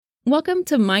Welcome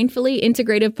to Mindfully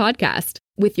Integrative Podcast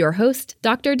with your host,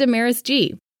 Dr. Damaris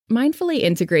G. Mindfully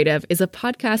Integrative is a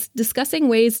podcast discussing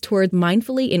ways toward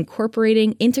mindfully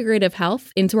incorporating integrative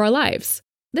health into our lives.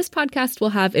 This podcast will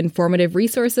have informative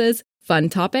resources, fun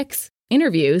topics,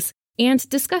 interviews, and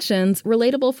discussions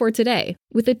relatable for today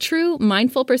with a true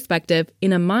mindful perspective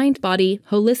in a mind-body,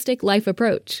 holistic life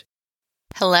approach.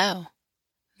 Hello.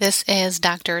 This is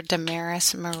Dr.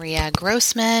 Damaris Maria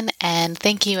Grossman, and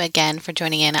thank you again for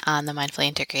joining in on the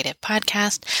Mindfully Integrative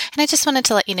podcast. And I just wanted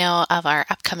to let you know of our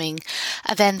upcoming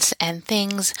events and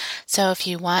things. So if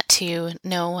you want to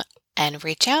know and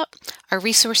reach out, our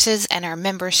resources and our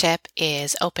membership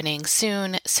is opening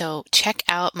soon. So check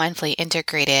out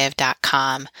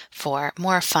mindfullyintegrative.com for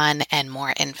more fun and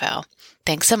more info.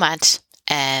 Thanks so much,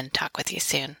 and talk with you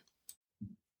soon.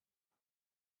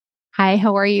 Hi,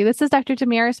 how are you? This is Dr.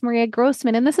 Damaris Maria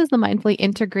Grossman, and this is the Mindfully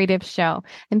Integrative Show.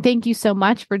 And thank you so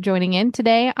much for joining in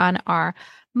today on our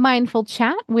Mindful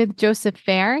Chat with Joseph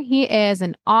Fair. He is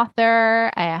an author,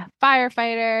 a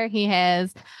firefighter. He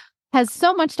has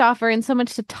so much to offer and so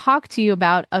much to talk to you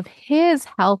about of his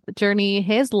health journey,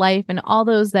 his life, and all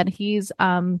those that he's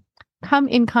come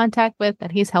in contact with,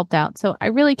 that he's helped out. So I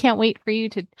really can't wait for you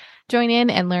to join in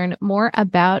and learn more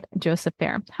about Joseph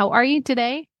Fair. How are you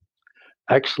today?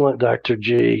 Excellent, Dr.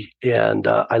 G. And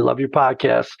I love your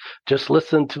podcast. Just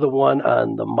listen to the one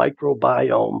on the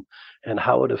microbiome and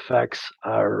how it affects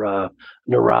our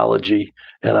neurology.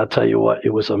 And I'll tell you what,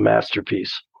 it was a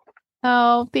masterpiece.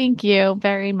 Oh, thank you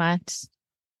very much.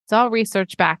 It's all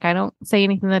research back. I don't say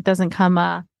anything that doesn't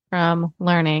come from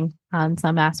learning on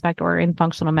some aspect or in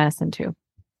functional medicine too.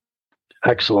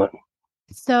 Excellent.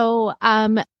 So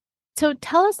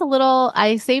tell us a little,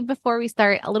 I saved before we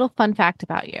start, a little fun fact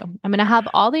about you. I'm going to have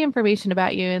all the information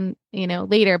about you and,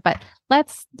 later, but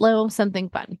let's know something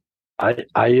fun. I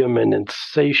have an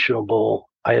insatiable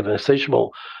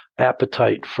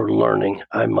appetite for learning.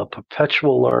 I'm a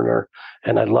perpetual learner,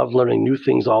 and I love learning new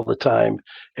things all the time,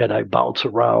 and I bounce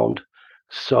around.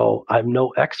 So I'm no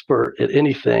expert at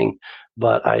anything,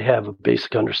 but I have a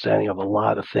basic understanding of a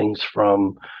lot of things,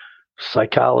 from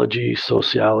psychology,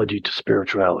 sociology to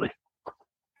spirituality.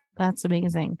 That's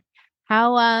amazing.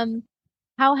 How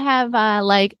have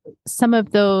some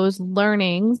of those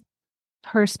learnings,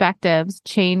 perspectives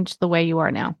changed the way you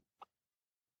are now?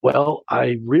 Well,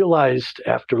 I realized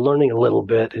after learning a little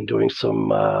bit and doing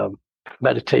some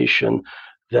meditation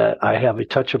that I have a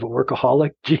touch of a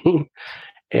workaholic gene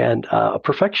and a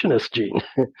perfectionist gene.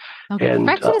 Okay, and,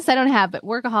 perfectionist I don't have, but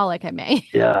workaholic I may.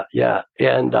 Yeah.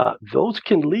 And those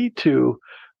can lead to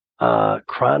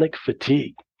chronic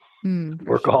fatigue.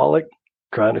 Workaholic,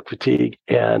 chronic fatigue,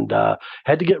 and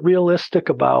had to get realistic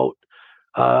about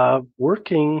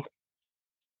working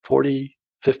 40,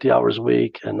 50 hours a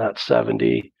week and not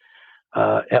 70.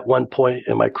 At one point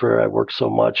in my career, I worked so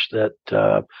much that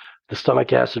the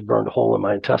stomach acid burned a hole in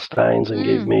my intestines and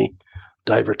gave me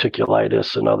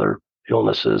diverticulitis and other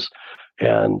illnesses.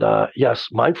 And yes,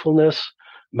 mindfulness,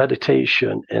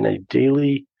 meditation, and a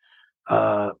daily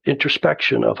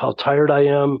introspection of how tired I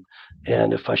am,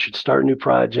 and if I should start a new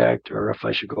project or if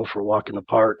I should go for a walk in the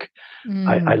park.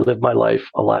 I live my life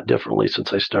a lot differently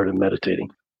since I started meditating.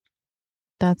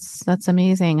 That's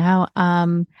amazing. How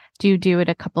do you do it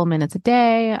a couple minutes a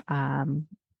day?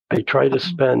 I try to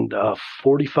spend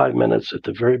 45 minutes at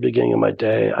the very beginning of my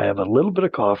day. I have a little bit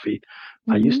of coffee.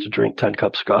 I used to drink 10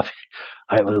 cups of coffee.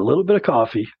 I have a little bit of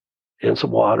coffee and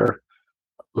some water,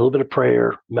 a little bit of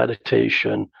prayer,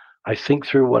 meditation. I think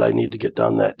through what I need to get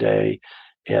done that day.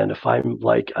 And if I'm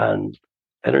on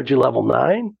energy level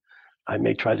 9, I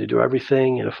may try to do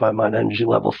everything. And if I'm on energy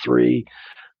level 3,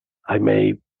 I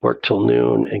may work till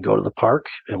noon and go to the park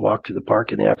and walk to the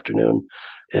park in the afternoon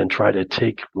and try to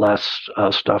take less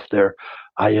stuff there.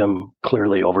 I am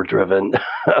clearly overdriven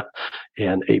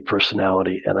and a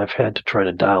personality, and I've had to try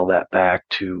to dial that back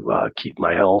to keep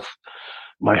my health,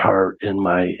 my heart, and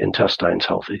my intestines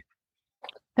healthy.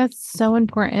 That's so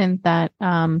important that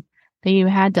that you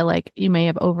had to, you may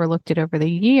have overlooked it over the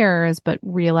years, but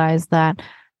realized that,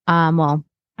 well,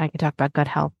 I could talk about gut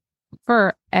health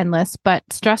for endless, but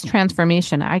stress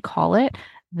transformation, I call it,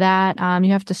 that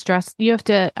you have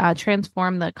to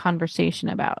transform the conversation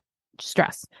about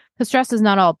stress. Because stress is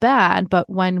not all bad, but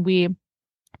when we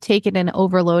take it in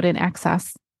overload and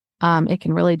excess, it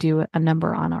can really do a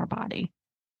number on our body.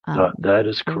 That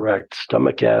is correct.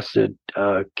 Stomach acid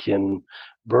can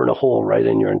burn a hole right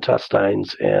in your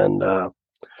intestines and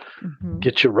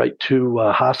get you right to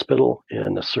a hospital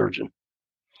and a surgeon.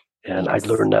 And Yes. I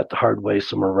learned that the hard way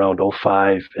somewhere around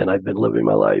 05, and I've been living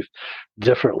my life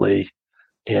differently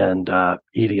and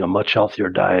eating a much healthier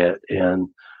diet and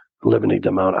limiting the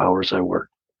amount of hours I work.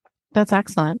 That's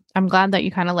excellent. I'm glad that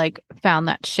you kind of like found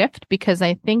that shift, because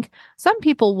I think some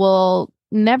people will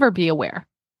never be aware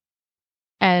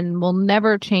and will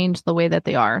never change the way that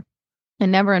they are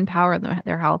and never empower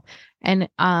their health. And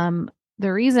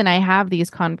the reason I have these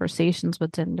conversations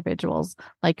with individuals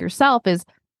like yourself is,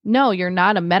 no, you're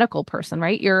not a medical person,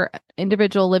 right? You're an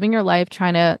individual living your life,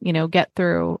 trying to, get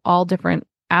through all different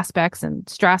aspects and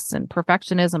stress and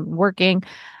perfectionism working,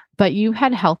 but you've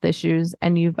had health issues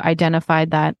and you've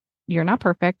identified that you're not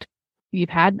perfect. You've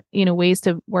had, ways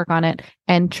to work on it,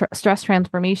 and stress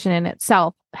transformation in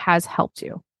itself has helped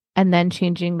you. And then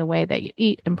changing the way that you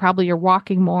eat, and probably you're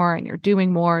walking more and you're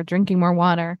doing more, drinking more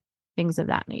water, things of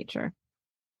that nature.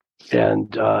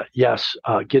 And yes,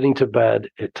 getting to bed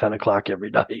at 10 o'clock every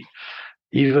night,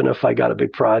 even if I got a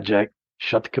big project,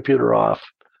 shut the computer off,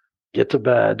 get to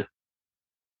bed,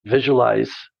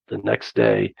 visualize the next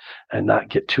day, and not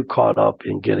get too caught up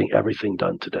in getting everything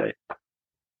done today.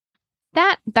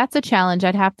 That's a challenge.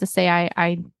 I'd have to say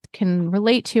I can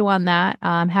relate to on that.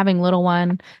 Having little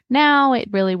one now, it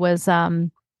really was,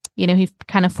 he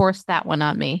kind of forced that one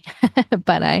on me,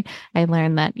 but I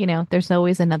learned that, there's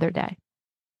always another day.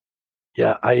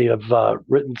 Yeah, I have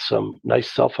written some nice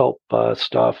self-help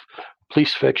stuff,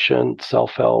 police fiction,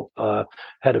 self-help.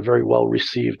 Had a very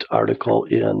well-received article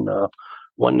in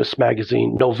Oneness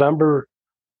Magazine, November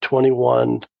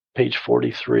 21, page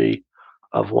 43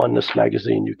 of Oneness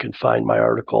Magazine. You can find my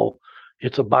article.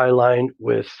 It's a byline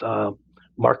with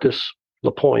Marcus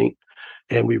LaPointe,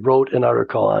 and we wrote an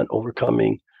article on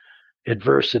overcoming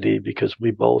adversity because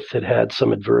we both had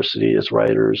some adversity as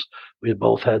writers. We had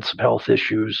both had some health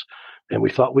issues, and we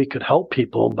thought we could help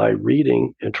people by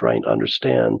reading and trying to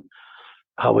understand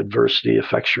how adversity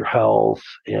affects your health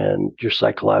and your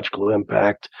psychological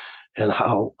impact, and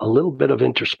how a little bit of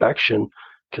introspection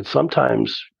can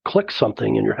sometimes click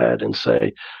something in your head and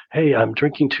say, hey, I'm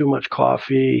drinking too much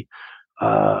coffee.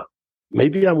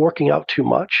 Maybe I'm working out too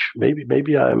much.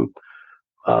 Maybe I'm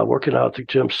working out at the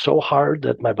gym so hard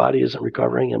that my body isn't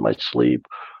recovering in my sleep.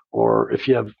 Or if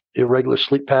you have irregular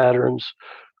sleep patterns,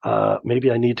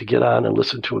 maybe I need to get on and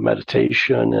listen to a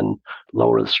meditation and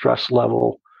lower the stress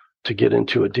level to get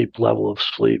into a deep level of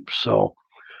sleep. So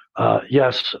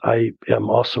yes, I am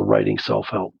also writing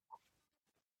self-help.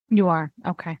 You are?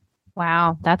 Okay.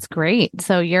 Wow. That's great.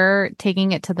 So you're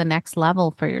taking it to the next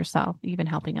level for yourself, even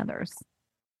helping others.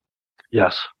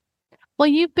 Yes. Well,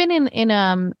 you've been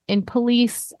in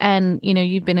police, and,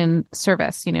 you've been in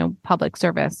service, public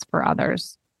service for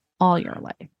others all your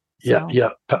life. So.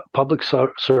 Yeah. Public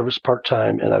service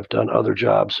part-time, and I've done other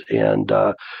jobs, and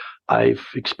I've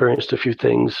experienced a few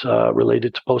things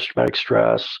related to post-traumatic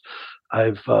stress.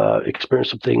 I've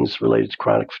experienced some things related to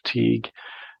chronic fatigue,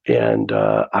 and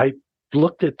I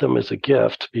looked at them as a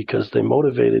gift because they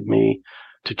motivated me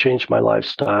to change my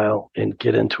lifestyle and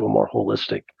get into a more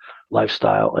holistic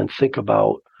lifestyle and think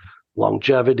about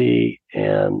longevity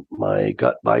and my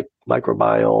gut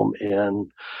microbiome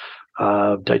and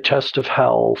digestive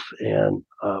health and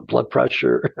blood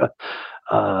pressure,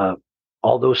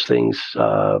 all those things,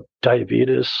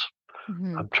 diabetes.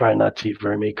 Mm-hmm. I'm trying not to eat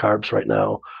very many carbs right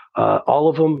now. All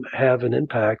of them have an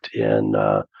impact and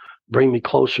bring me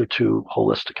closer to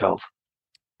holistic health.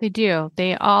 They do.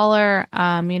 They all are,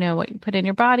 what you put in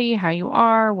your body, how you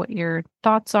are, what your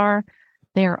thoughts are.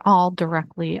 They're all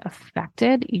directly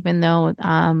affected, even though,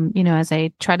 as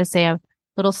I try to say,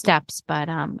 little steps, but,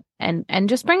 and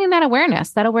just bringing that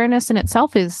awareness in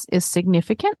itself is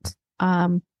significant,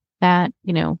 that,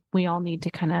 we all need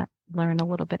to kind of learn a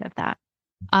little bit of that.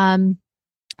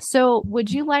 So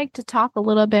would you like to talk a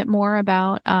little bit more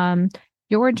about,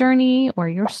 your journey or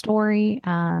your story?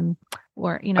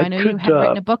 Or, I know you had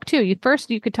written a book too. You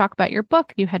could talk about your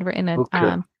book. You had written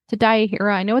To Die a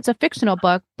Hero. I know it's a fictional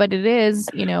book, but it is,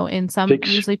 in some,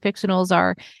 usually fictionals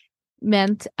are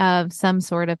meant of some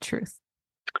sort of truth.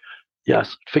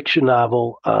 Yes, fiction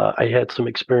novel. I had some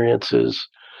experiences.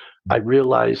 I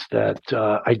realized that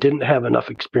I didn't have enough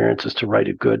experiences to write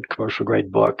a good commercial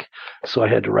grade book, so I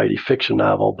had to write a fiction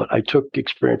novel. But I took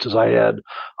experiences I had,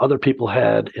 other people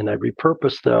had, and I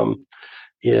repurposed them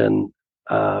in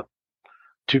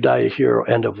To Die a Hero,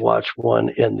 End of Watch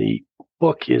 1. And the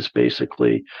book is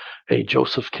basically a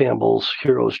Joseph Campbell's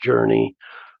hero's journey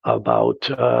about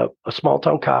a small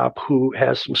town cop who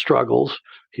has some struggles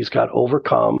he's got to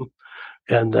overcome,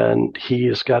 and then he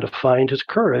has got to find his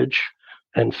courage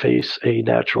and face a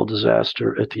natural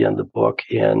disaster at the end of the book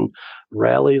and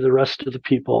rally the rest of the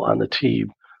people on the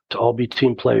team to all be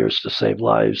team players to save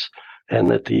lives. And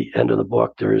at the end of the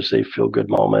book, there is a feel-good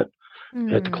moment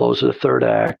at the close of the third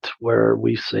act where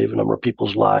we save a number of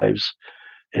people's lives.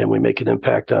 and we make an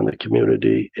impact on the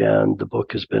community. And the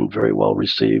book has been very well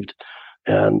received.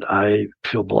 And I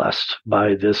feel blessed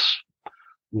by this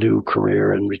new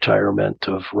career and retirement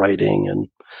of writing and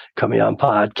coming on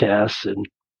podcasts and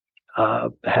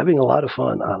having a lot of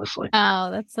fun, honestly.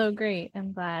 Oh, that's so great.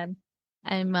 I'm glad.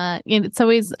 It's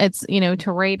always,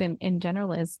 to write in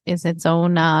general is its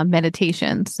own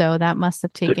meditation. So that must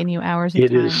have taken you hours of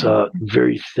time. It is a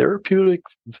very therapeutic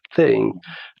thing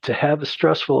to have a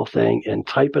stressful thing and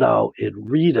type it out and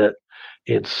read it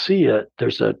and see it.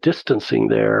 There's a distancing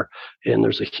there, and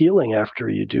there's a healing after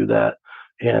you do that.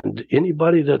 And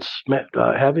anybody that's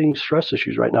having stress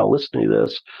issues right now, listening to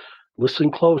this, listen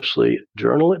closely,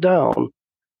 journal it down,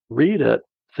 read it,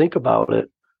 think about it,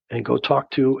 and go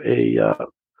talk to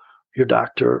your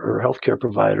doctor or healthcare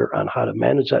provider on how to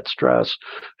manage that stress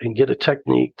and get a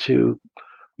technique to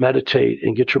meditate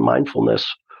and get your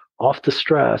mindfulness off the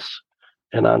stress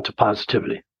and onto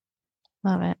positivity.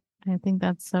 Love it. I think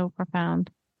that's so profound.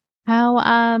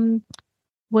 How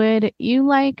would you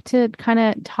like to kind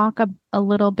of talk a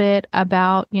little bit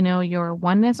about, your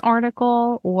oneness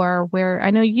article, or where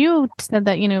I know you said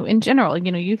that, in general,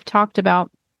 you've talked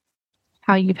about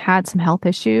how you've had some health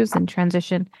issues and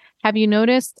transition. Have you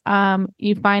noticed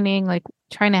you finding like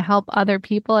trying to help other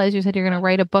people? As you said, you're going to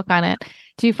write a book on it.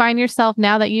 Do you find yourself,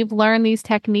 now that you've learned these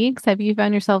techniques, have you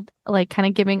found yourself like kind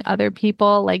of giving other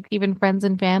people, like even friends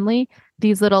and family,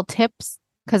 these little tips?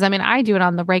 Because I do it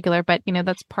on the regular, but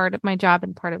that's part of my job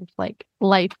and part of like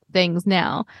life things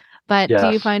now. But yes.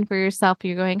 Do you find for yourself,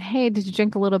 you're going, hey, did you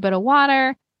drink a little bit of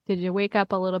water? Did you wake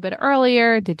up a little bit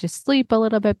earlier? Did you sleep a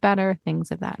little bit better?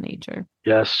 Things of that nature.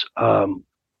 Yes.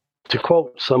 To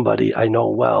quote somebody I know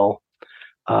well,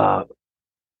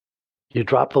 you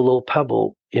drop a little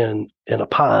pebble in a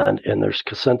pond, and there's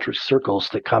concentric circles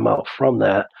that come out from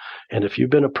that. And if you've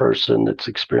been a person that's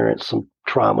experienced some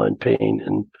trauma and pain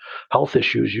and health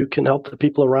issues, you can help the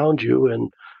people around you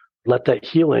and let that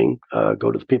healing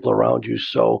go to the people around you.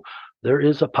 So there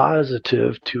is a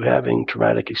positive to having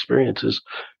traumatic experiences,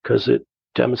 because it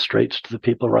demonstrates to the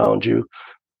people around you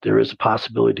there is a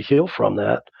possibility to heal from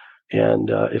that. And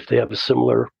if they have a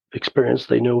similar experience,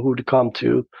 they know who to come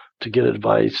to get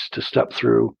advice, to step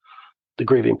through the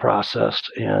grieving process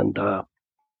and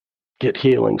get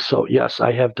healing. So yes,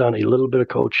 I have done a little bit of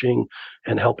coaching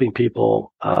and helping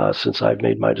people since I've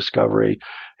made my discovery.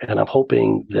 And I'm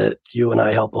hoping that you and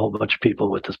I help a whole bunch of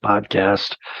people with this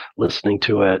podcast, listening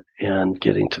to it and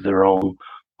getting to their own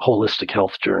holistic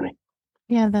health journey.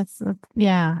 Yeah, that's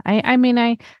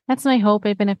my hope,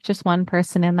 even if just one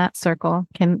person in that circle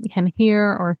can hear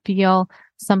or feel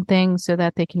something so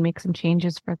that they can make some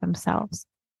changes for themselves.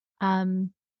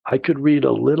 I could read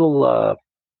a little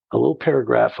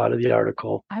paragraph out of the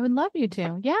article. I would love you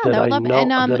to. Yeah, that would love it.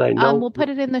 And we'll put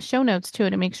it in the show notes too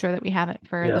to make sure that we have it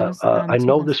for those. I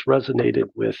know this resonated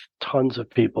with tons of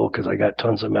people because I got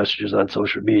tons of messages on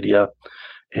social media,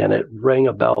 and it rang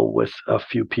a bell with a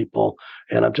few people.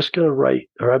 And I'm just going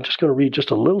to read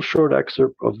just a little short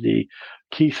excerpt of the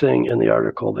key thing in the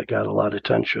article that got a lot of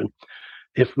attention.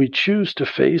 If we choose to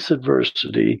face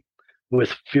adversity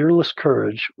with fearless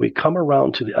courage, we come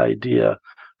around to the idea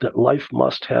that life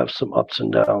must have some ups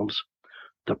and downs.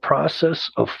 The process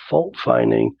of fault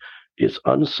finding is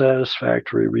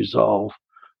unsatisfactory resolve.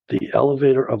 The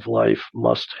elevator of life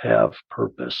must have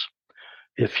purpose.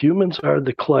 If humans are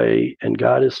the clay and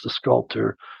God is the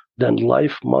sculptor, then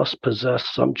life must possess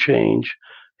some change,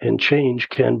 and change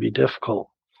can be difficult.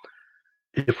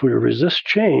 If we resist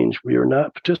change, we are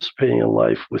not participating in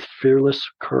life with fearless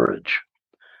courage.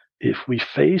 If we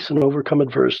face and overcome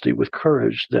adversity with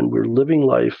courage, then we're living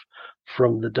life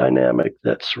from the dynamic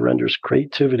that surrenders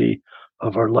creativity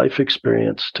of our life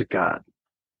experience to God.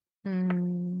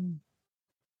 Do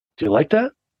you like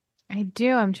that? I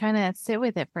do. I'm trying to sit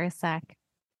with it for a sec.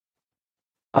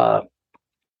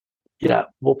 Yeah,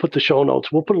 we'll put the show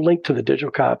notes. We'll put a link to the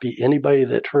digital copy. Anybody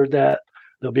that heard that,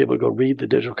 they'll be able to go read the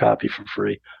digital copy for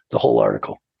free, the whole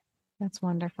article. That's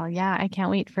wonderful. Yeah, I can't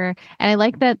wait and I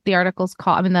like that the article's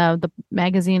called, the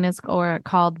magazine is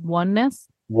called Oneness.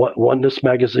 Oneness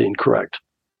Magazine, correct.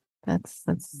 That's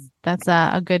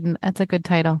a good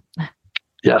title.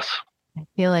 Yes. I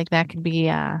feel like that could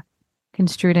be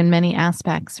construed in many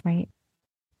aspects, right?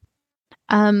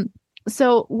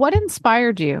 So what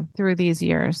inspired you through these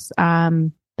years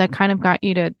that kind of got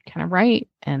you to kind of write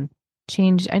and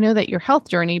change? I know that your health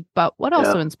journey, but what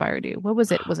also inspired you? What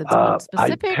was it? Was it something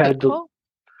specific?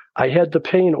 I had the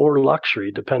pain or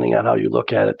luxury, depending on how you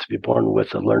look at it, to be born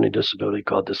with a learning disability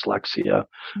called dyslexia,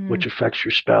 which affects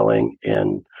your spelling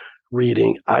and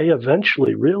reading. I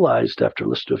eventually realized, after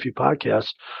listening to a few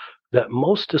podcasts, that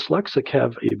most dyslexic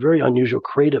have a very unusual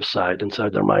creative side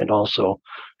inside their mind also.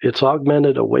 It's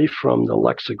augmented away from the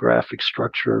lexicographic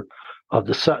structure of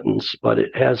the sentence, but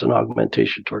it has an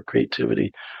augmentation toward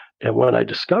creativity. And when I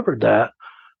discovered that,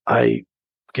 I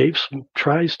gave some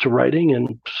tries to writing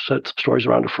and set some stories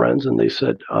around to friends, and they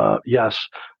said, yes,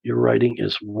 your writing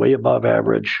is way above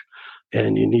average,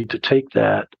 and you need to take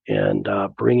that and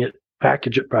bring it,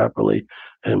 package it properly,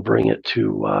 and bring it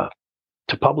to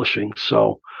publishing.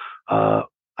 So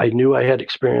I knew I had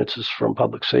experiences from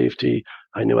public safety.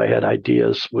 I knew I had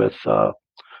ideas with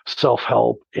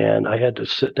self-help, and I had to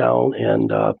sit down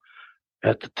and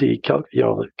at the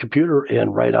computer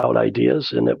and write out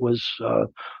ideas. And it was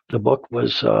the book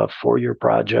was a 4-year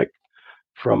project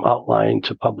from outline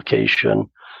to publication,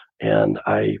 and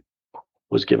I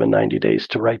was given 90 days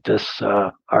to write this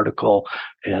article,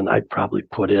 and I probably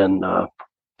put in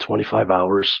 25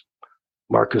 hours.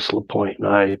 Marcus Lapointe and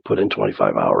I put in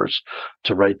 25 hours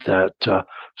to write that.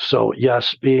 So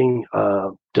yes, being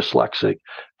dyslexic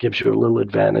gives you a little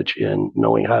advantage in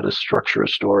knowing how to structure a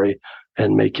story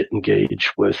and make it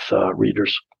engage with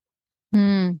readers.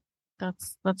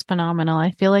 That's phenomenal.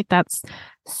 I feel like that's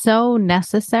so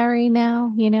necessary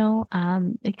now,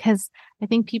 because I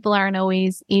think people aren't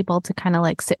always able to kind of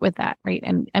like sit with that, right?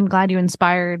 And I'm glad you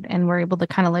inspired and were able to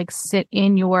kind of like sit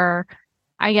in your,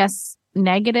 I guess,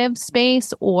 negative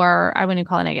space, or I wouldn't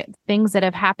call it negative, things that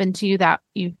have happened to you that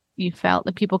you felt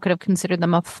that people could have considered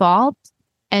them a fault,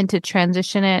 and to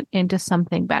transition it into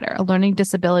something better. A learning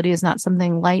disability is not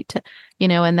something light,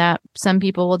 and that some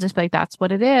people will just be like, that's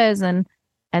what it is. And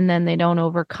then they don't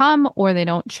overcome, or they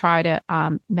don't try to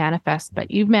manifest,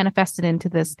 but you've manifested into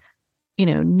this,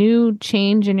 new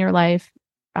change in your life,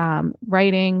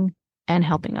 writing and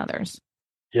helping others.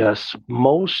 Yes,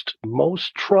 most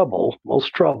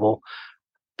trouble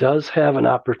does have an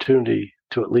opportunity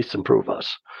to at least improve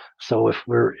us. So if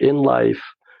we're in life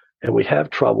and we have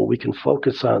trouble, we can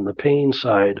focus on the pain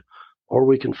side, or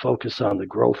we can focus on the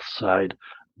growth side.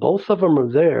 Both of them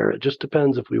are there. It just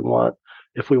depends if we want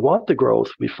the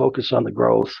growth, we focus on the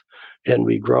growth, and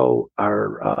we grow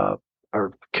our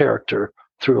character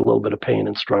through a little bit of pain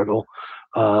and struggle.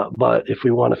 But if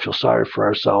we want to feel sorry for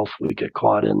ourselves, we get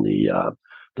caught in the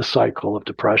cycle of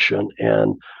depression.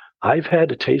 And I've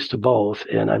had a taste of both,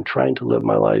 and I'm trying to live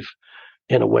my life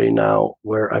in a way now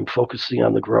where I'm focusing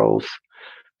on the growth,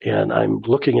 and I'm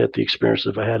looking at the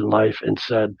experiences I had in life and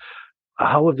said,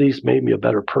 how have these made me a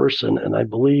better person? And I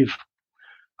believe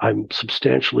I'm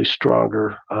substantially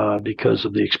stronger because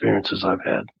of the experiences I've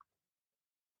had.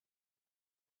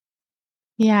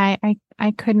 Yeah,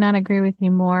 I could not agree with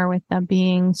you more with the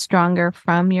being stronger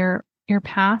from your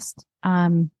past.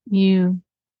 You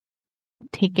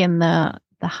taken the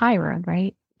high road,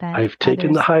 right? I've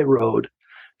taken the high road,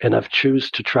 and I've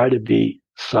choose to try to be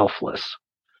selfless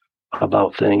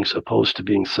about things opposed to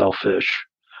being selfish.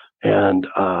 And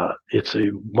it's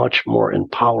a much more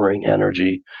empowering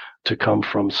energy to come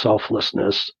from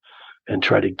selflessness and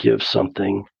try to give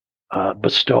something,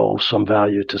 bestow some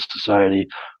value to society,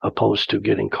 opposed to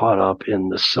getting caught up in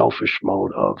the selfish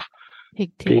mode of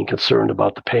being concerned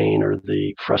about the pain or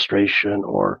the frustration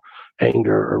or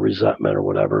anger or resentment or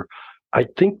whatever. I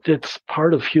think that's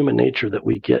part of human nature, that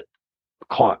we get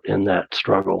caught in that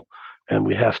struggle, and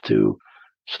we have to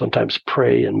sometimes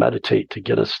pray and meditate to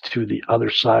get us to the other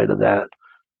side of that,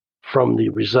 from the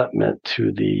resentment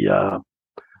to the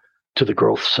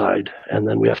growth side. And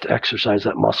then we have to exercise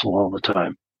that muscle all the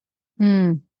time.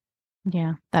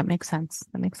 Yeah, that makes sense.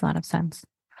 That makes a lot of sense.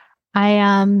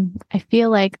 I feel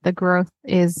like the growth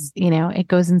is, it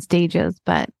goes in stages,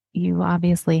 but you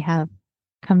obviously have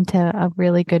come to a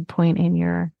really good point in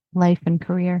your life and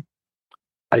career.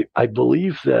 I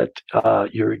believe that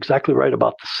you're exactly right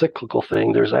about the cyclical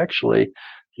thing. There's actually,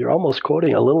 you're almost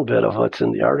quoting a little bit of what's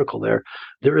in the article there.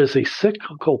 There is a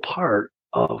cyclical part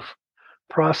of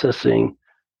processing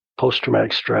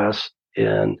post-traumatic stress,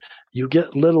 and you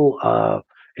get little,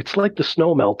 it's like the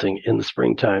snow melting in the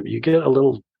springtime. You get a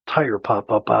little tire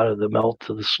pop up out of the melt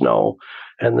of the snow,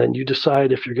 and then you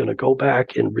decide if you're going to go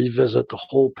back and revisit the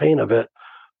whole pain of it,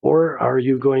 or are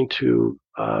you going to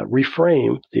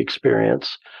reframe the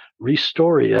experience,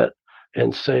 restory it,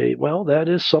 and say, well, that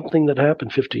is something that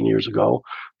happened 15 years ago,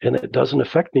 and it doesn't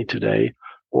affect me today.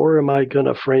 Or am I going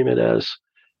to frame it as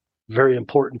very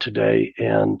important today?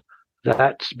 And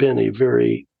that's been a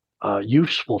very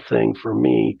useful thing for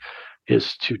me,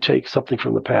 is to take something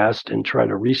from the past and try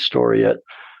to restory it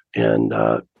and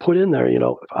put in there,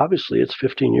 obviously it's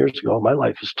 15 years ago. My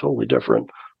life is totally different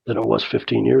than it was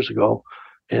 15 years ago,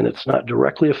 and it's not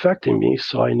directly affecting me.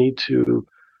 So I need to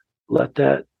let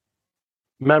that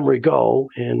memory go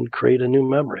and create a new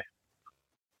memory.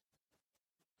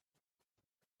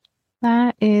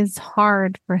 That is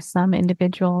hard for some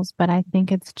individuals, but I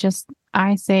think it's just,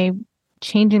 I say,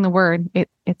 changing the word.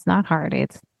 It's not hard.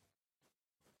 It's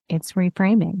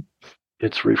reframing.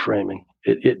 It's reframing.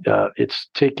 It's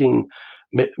taking,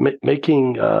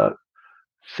 making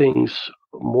things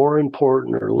more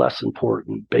important or less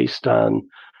important based on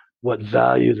what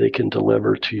value they can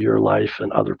deliver to your life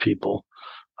and other people.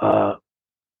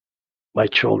 My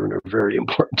children are very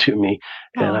important to me,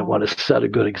 and I want to set a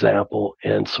good example.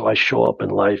 And so I show up in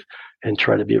life and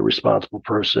try to be a responsible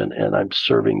person, and I'm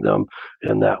serving them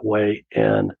in that way.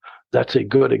 And that's a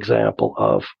good example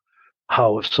of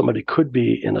how if somebody could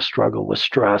be in a struggle with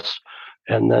stress,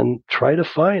 and then try to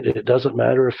find it. It doesn't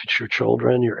matter if it's your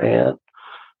children, your aunt,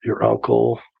 your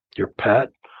uncle, your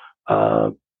pet.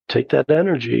 Take that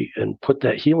energy and put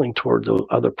that healing toward the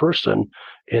other person,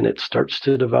 and it starts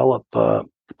to develop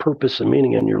purpose and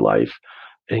meaning in your life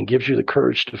and gives you the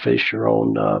courage to face your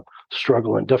own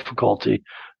struggle and difficulty.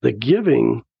 The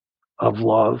giving of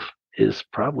love is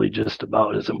probably just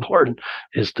about as important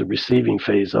as the receiving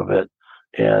phase of it.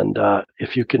 And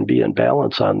if you can be in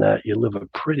balance on that, you live a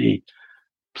pretty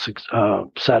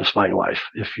satisfying life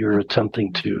if you're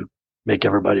attempting to make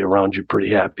everybody around you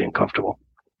pretty happy and comfortable.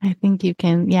 I think you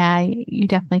can. Yeah, you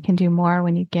definitely can do more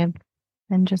when you give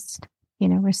than just,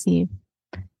 receive.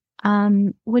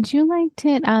 Would you like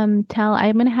to tell,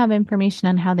 I'm going to have information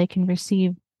on how they can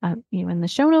receive you in the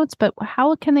show notes, but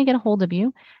how can they get a hold of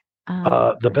you?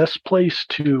 The best place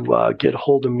to get a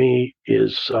hold of me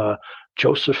is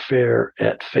Joseph Fair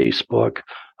at Facebook.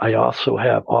 I also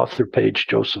have author page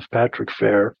Joseph Patrick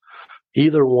Fair.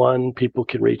 Either one, people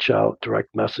can reach out,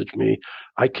 direct message me.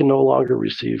 I can no longer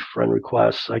receive friend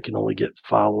requests. I can only get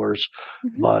followers,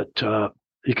 but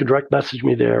you can direct message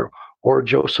me there, or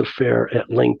Joseph Fair at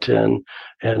LinkedIn.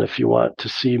 And if you want to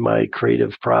see my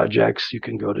creative projects, you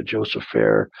can go to Joseph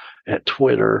Fair at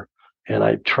Twitter. And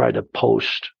I try to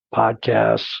post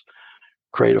podcasts,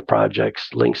 creative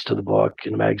projects, links to the book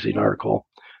and magazine article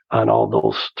on all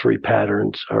those three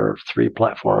patterns or three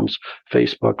platforms: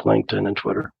 Facebook, LinkedIn, and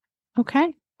Twitter.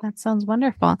 Okay. That sounds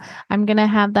wonderful. I'm going to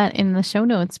have that in the show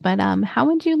notes, but how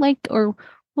would you like, or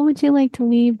what would you like to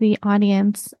leave the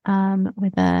audience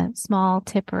with a small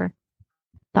tip or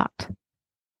thought?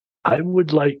 I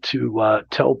would like to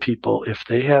tell people, if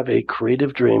they have a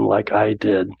creative dream like I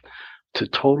did, to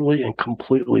totally and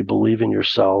completely believe in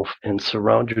yourself and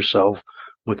surround yourself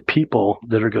with people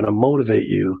that are going to motivate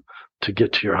you to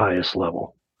get to your highest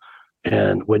level.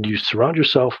 And when you surround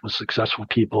yourself with successful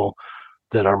people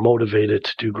that are motivated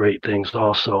to do great things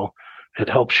also, it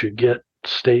helps you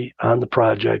stay on the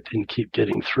project and keep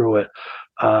getting through it.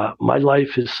 My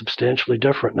life is substantially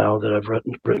different now that I've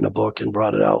written a book and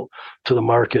brought it out to the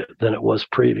market than it was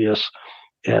previous.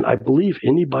 And I believe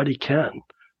anybody can.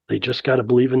 They just got to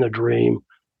believe in their dream,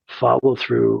 follow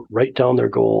through, write down their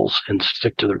goals, and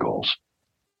stick to their goals.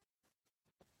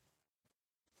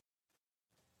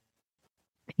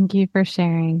 Thank you for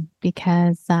sharing,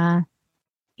 because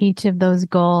each of those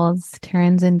goals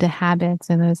turns into habits,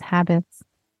 and those habits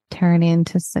turn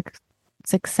into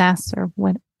success or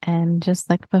what, and just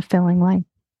like fulfilling life.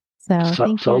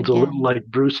 Sounds a little like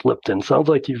Bruce Lipton. Sounds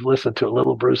like you've listened to a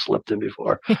little Bruce Lipton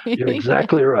before. You're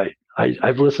exactly right.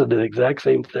 I've listened to the exact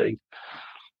same thing.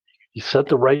 You set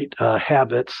the right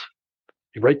habits,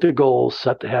 you write the goals,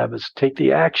 set the habits, take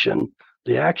the action,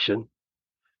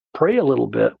 pray a little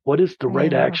bit. What is the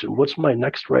right action? What's my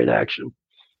next right action?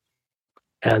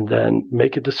 And then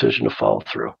make a decision to follow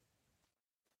through.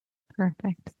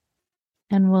 Perfect.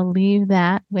 And we'll leave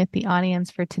that with the audience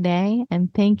for today.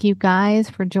 And thank you guys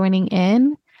for joining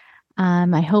in.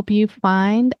 I hope you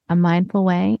find a mindful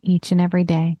way each and every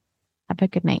day. Have a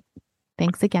good night.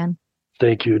 Thanks again.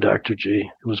 Thank you, Dr. G.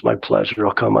 It was my pleasure.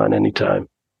 I'll come on anytime.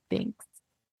 Thanks.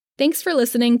 Thanks for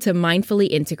listening to Mindfully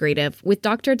Integrative with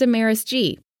Dr. Damaris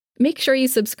G. Make sure you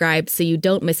subscribe so you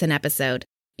don't miss an episode.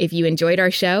 If you enjoyed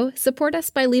our show, support us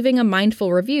by leaving a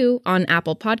mindful review on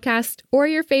Apple Podcast or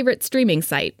your favorite streaming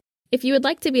site. If you would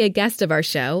like to be a guest of our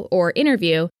show or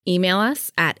interview, email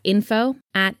us at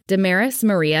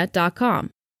info@damarismaria.com.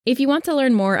 If you want to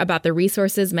learn more about the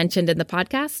resources mentioned in the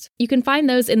podcast, you can find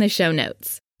those in the show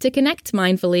notes. To connect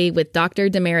mindfully with Dr.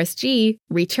 Damaris G,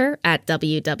 reach her at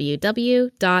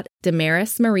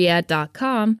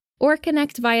www.damarismaria.com or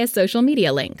connect via social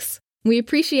media links. We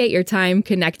appreciate your time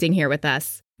connecting here with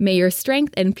us. May your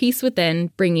strength and peace within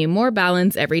bring you more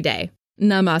balance every day.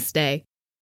 Namaste.